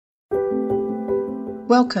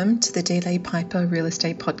Welcome to the DLA Piper Real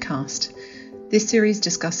Estate Podcast. This series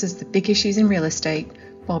discusses the big issues in real estate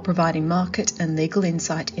while providing market and legal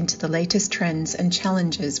insight into the latest trends and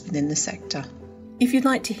challenges within the sector. If you'd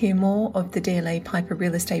like to hear more of the DLA Piper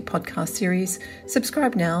Real Estate Podcast series,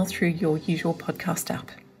 subscribe now through your usual podcast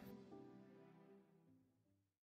app.